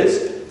it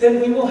is, then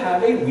we will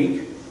have a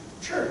weak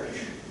church.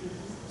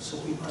 So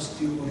we must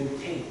do what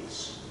it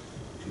takes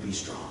to be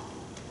strong.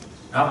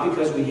 Not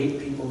because we hate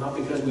people, not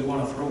because we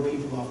want to throw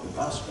people off the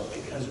bus, but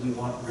because we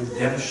want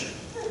redemption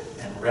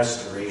and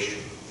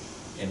restoration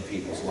in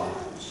people's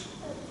lives.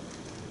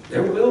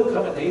 There will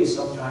come a day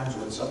sometimes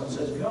when someone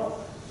says, no,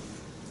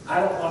 I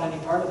don't want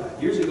any part of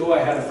that. Years ago I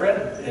had a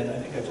friend, and I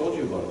think I told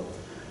you about him,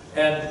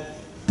 and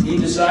he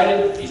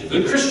decided, he's a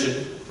good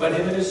Christian, but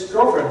him and his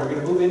girlfriend were going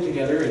to move in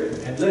together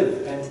and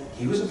live. And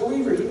he was a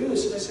believer, he knew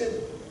this, and I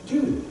said,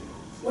 dude,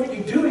 what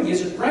you're doing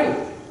isn't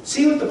right.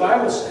 See what the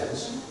Bible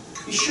says.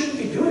 You shouldn't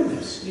be doing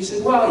this. And he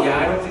said, well, yeah,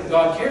 I don't think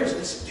God cares.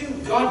 And I said,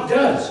 dude, God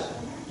does.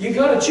 You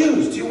got to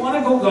choose. Do you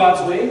want to go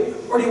God's way,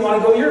 or do you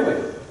want to go your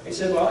way? He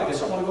said, well, I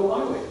guess I want to go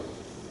my way.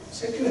 I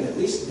said, good, at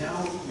least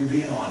now you're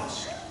being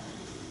honest.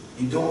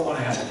 You don't want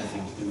to have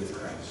anything to do with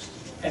Christ.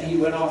 And he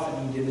went off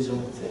and he did his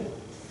own thing.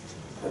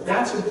 But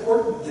that's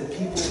important that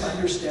people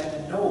understand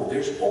and know.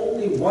 There's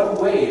only one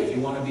way if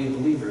you want to be a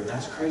believer, and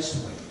that's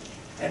Christ's way.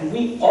 And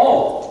we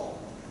all,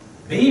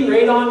 me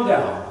right on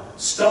down,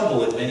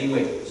 stumble in many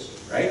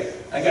ways, right?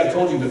 Like I've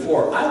told you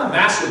before, I'm a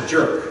massive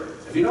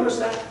jerk. Have you noticed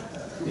that?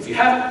 If you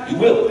haven't,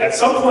 you will. At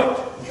some point,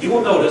 you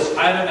will notice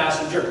I'm a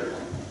massive jerk.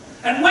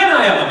 And when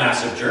I am a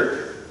massive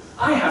jerk,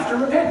 I have to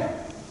repent.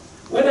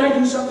 When I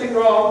do something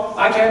wrong,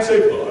 I can't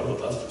say, well, I'm a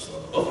pastor, so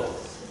I'm above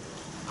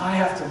that. I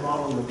have to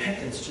model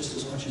repentance just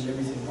as much as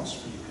everything else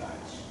for you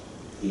guys.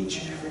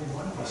 Each and every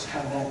one of us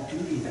have that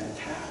duty, that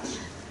task,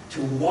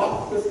 to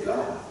walk with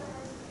God,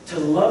 to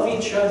love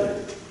each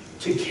other,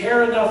 to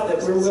care enough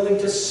that we're willing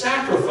to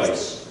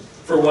sacrifice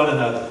for one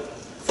another.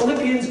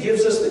 Philippians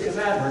gives us the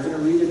command, we're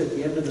going to read it at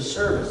the end of the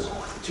service,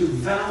 to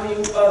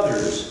value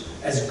others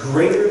as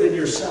greater than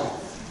yourself.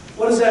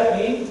 What does that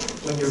mean?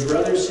 When your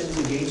brother sins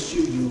against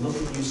you, you look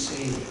and you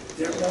say,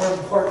 they're more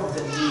important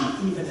than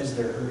me, even as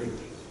they're hurting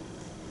me.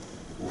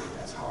 Oof,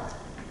 that's hard.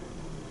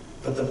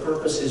 But the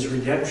purpose is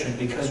redemption,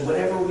 because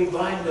whatever we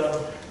bind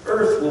on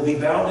earth will be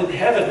bound in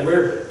heaven.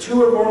 Where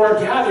two or more are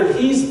gathered,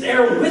 He's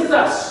there with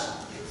us.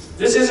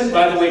 This isn't,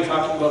 by the way,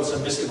 talking about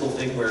some mystical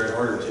thing where in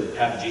order to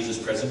have Jesus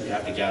present, you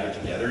have to gather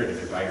together, and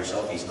if you're by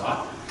yourself, He's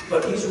not.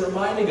 But He's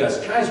reminding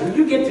us, guys, when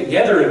you get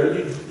together and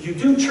when you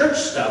do church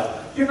stuff,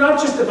 you're not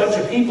just a bunch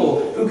of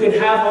people who can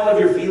have all of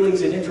your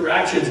feelings and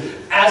interactions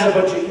as a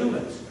bunch of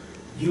humans.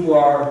 You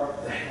are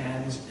the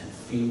hands and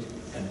feet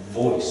and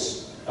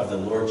voice of the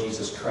Lord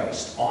Jesus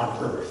Christ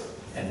on earth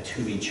and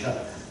to each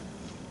other.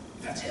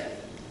 That's heavy.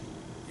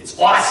 It's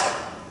awesome,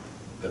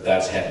 but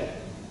that's heavy.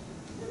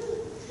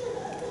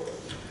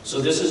 So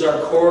this is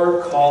our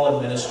core call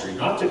and ministry,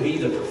 not to be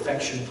the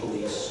perfection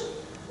police,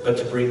 but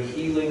to bring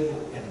healing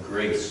and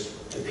grace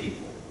to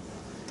people.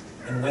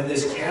 And when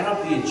this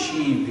cannot be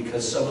achieved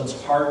because someone's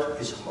heart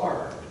is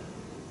hard,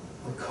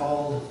 we're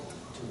called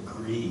to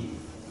grieve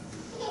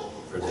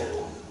for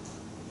them.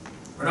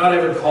 We're not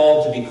ever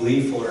called to be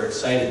gleeful or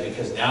excited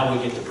because now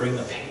we get to bring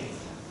the pain.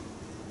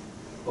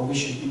 But we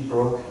should be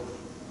broken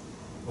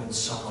when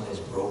someone is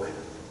broken.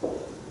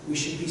 We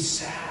should be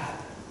sad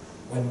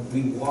when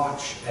we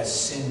watch as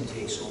sin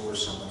takes over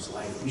someone's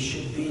life. We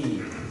should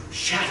be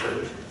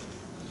shattered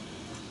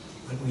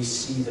when we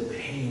see the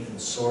pain and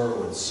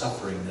sorrow and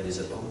suffering that is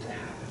about to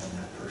happen in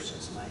that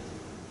person's life.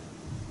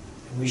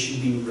 And we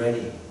should be ready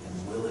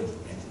and willing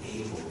and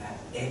able at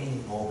any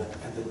moment,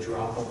 at the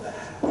drop of the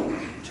hat,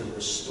 to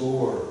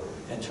restore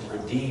and to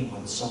redeem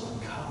when someone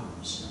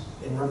comes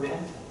in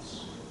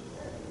repentance.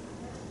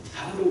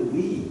 How do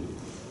we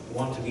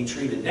want to be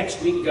treated?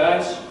 Next week,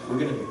 guys, we're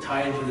going to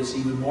tie into this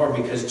even more,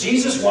 because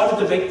Jesus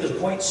wanted to make the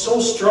point so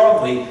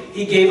strongly,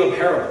 He gave a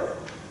parable.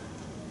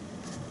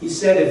 He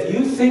said, if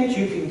you think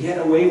you can get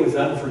away with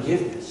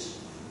unforgiveness,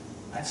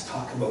 let's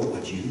talk about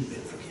what you've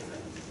been forgiven.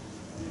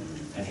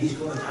 And He's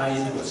going to tie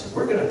into us, and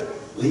we're going to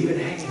leave it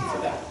hanging for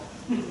that.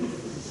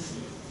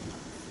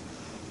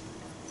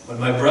 When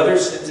my brother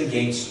sins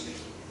against me,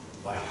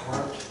 my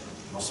heart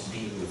must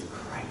be with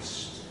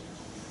Christ,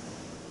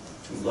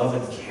 to love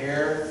and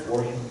care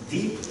for him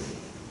deeply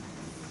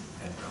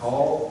and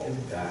call him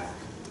back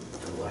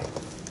to life.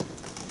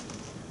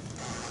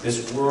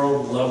 This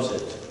world loves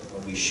it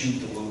when we shoot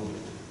the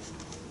wounded,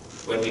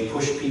 when we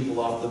push people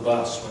off the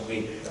bus, when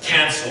we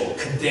cancel,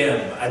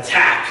 condemn,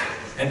 attack,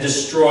 and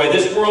destroy.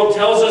 This world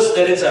tells us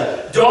that it's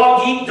a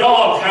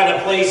dog-eat-dog kind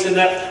of place, and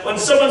that when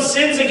someone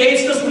sins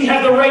against us, we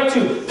have the right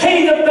to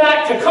pay them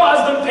back, to cause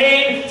them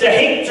pain, to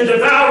hate, to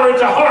devour, and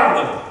to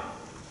harm them.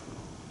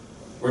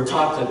 We're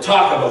taught to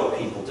talk about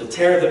people, to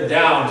tear them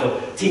down,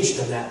 to teach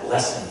them that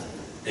lesson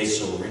they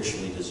so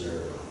richly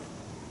deserve.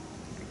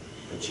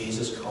 But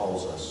Jesus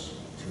calls us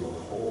to a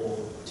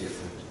whole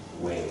different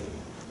way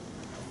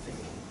of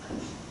thinking.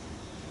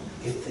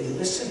 If they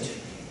listen to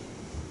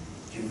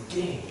you, you've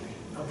gained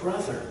a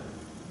brother.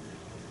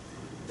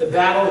 The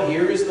battle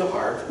here is the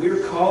heart.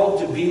 We're called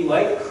to be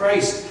like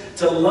Christ,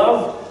 to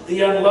love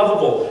the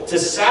unlovable, to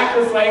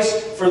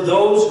sacrifice for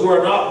those who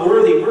are not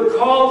worthy. We're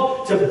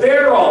called to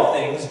bear all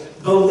things,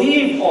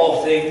 believe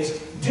all things,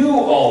 do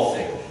all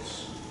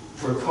things.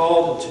 We're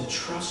called to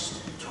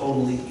trust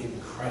totally in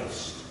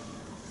Christ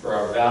for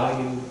our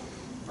value,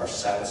 our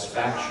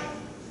satisfaction,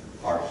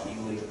 our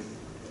healing,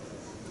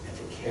 and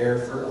to care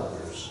for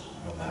others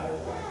no matter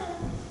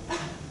what.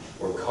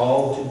 We're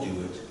called to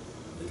do it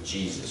the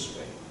Jesus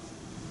way.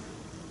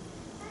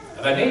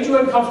 Have I made you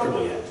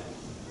uncomfortable yet?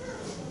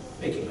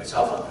 Making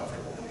myself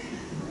uncomfortable.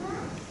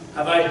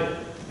 Have I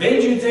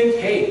made you think,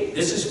 hey,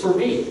 this is for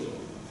me?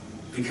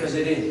 Because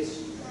it is.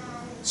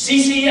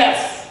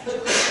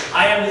 CCF,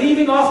 I am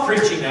leaving off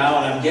preaching now,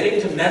 and I'm getting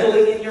to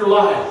meddling in your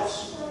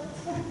lives.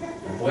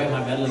 And boy, am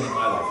I meddling in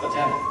my life. Let's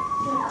have it.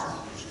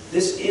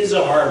 This is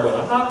a hard one.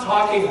 I'm not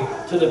talking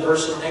to the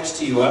person next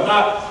to you. I'm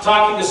not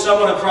talking to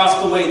someone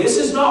across the way. This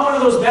is not one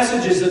of those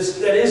messages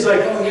that is like,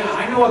 oh yeah,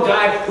 I know a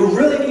guy who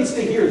really needs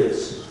to hear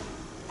this.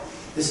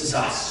 This is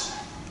us.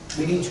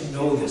 We need to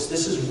know this.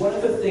 This is one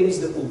of the things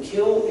that will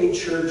kill a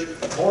church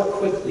more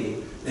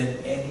quickly than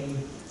any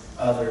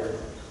other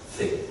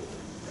thing.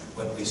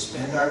 When we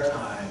spend our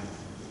time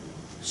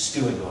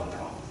stewing on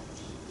problems.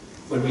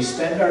 When we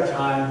spend our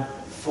time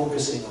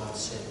focusing on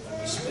sin.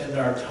 When we spend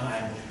our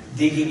time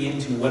digging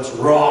into what's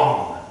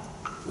wrong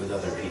with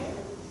other people.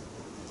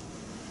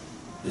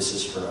 This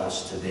is for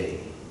us today.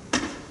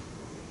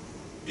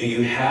 Do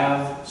you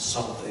have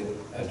something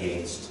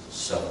against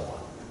someone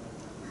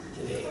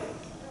today?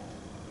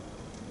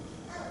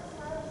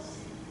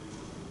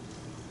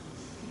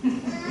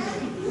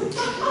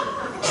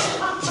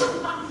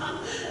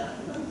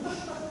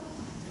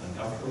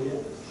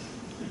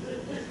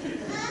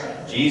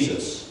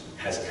 Jesus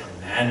has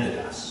commanded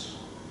us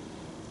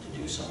to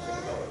do something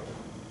about it.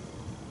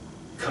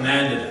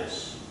 Commanded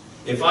us.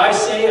 If I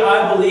say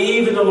I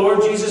believe in the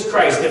Lord Jesus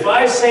Christ, if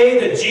I say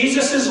that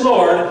Jesus is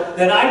Lord,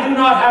 then I do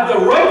not have the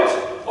right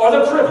or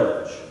the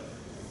privilege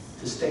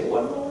to stay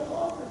one moment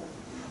longer.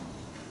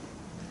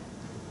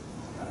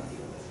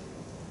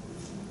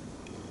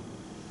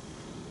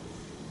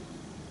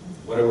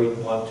 What do we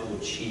want to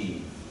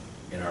achieve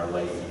in our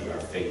life and in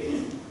our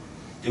faith?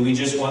 Do we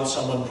just want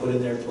someone put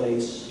in their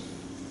place,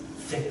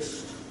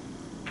 fixed,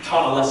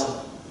 taught a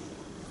lesson?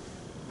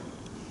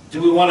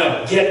 Do we want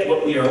to get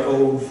what we are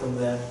owed from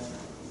them?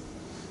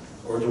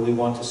 Or do we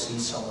want to see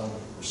someone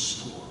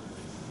restored?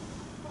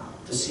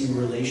 To see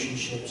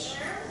relationships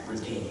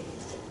redeemed?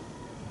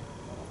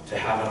 To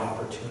have an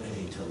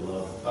opportunity to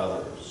love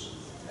others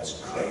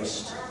as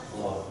Christ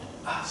loved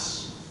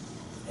us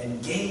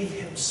and gave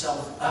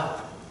himself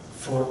up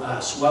for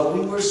us. While we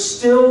were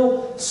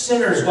still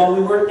sinners, while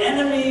we were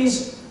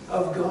enemies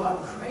of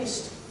God,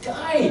 Christ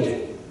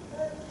died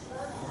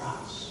for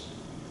us.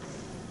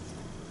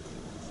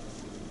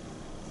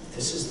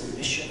 This is the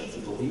mission of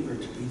the believer,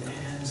 to be the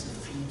hands, the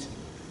feet,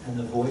 and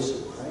the voice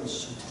of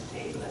Christ. So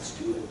today, let's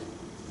do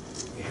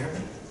it. You hear me?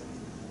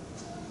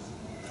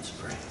 Let's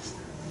pray.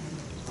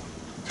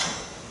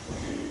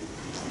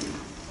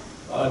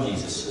 Oh,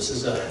 Jesus, this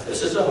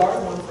is a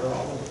hard one for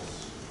all of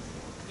us.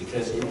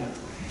 Because,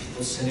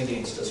 people sin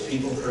against us.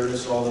 People hurt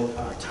us all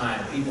the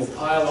time. People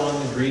pile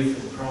on the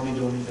grief and probably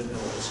don't even know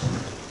it.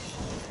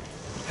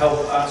 Help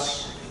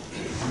us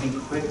to be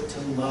quick to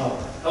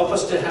love. Help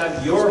us to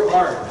have your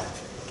heart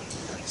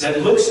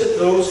that looks at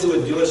those who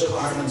would do us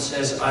harm and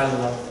says, I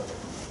love them.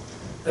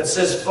 That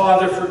says,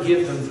 Father,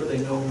 forgive them, for they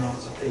know not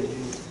what they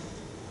do.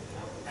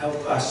 Help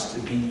us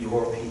to be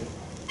your people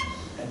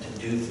and to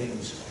do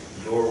things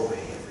your way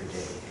every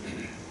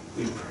day.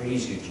 We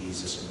praise you,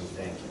 Jesus, and we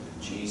thank you.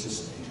 In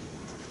Jesus' name.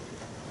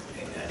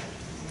 Amen.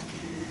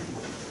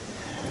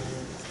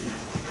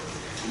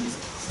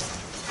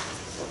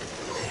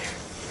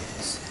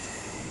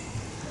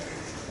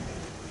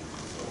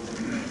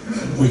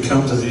 We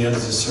come to the end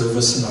of the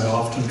service, and I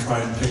often try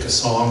and pick a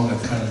song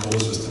that kind of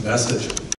goes with the message.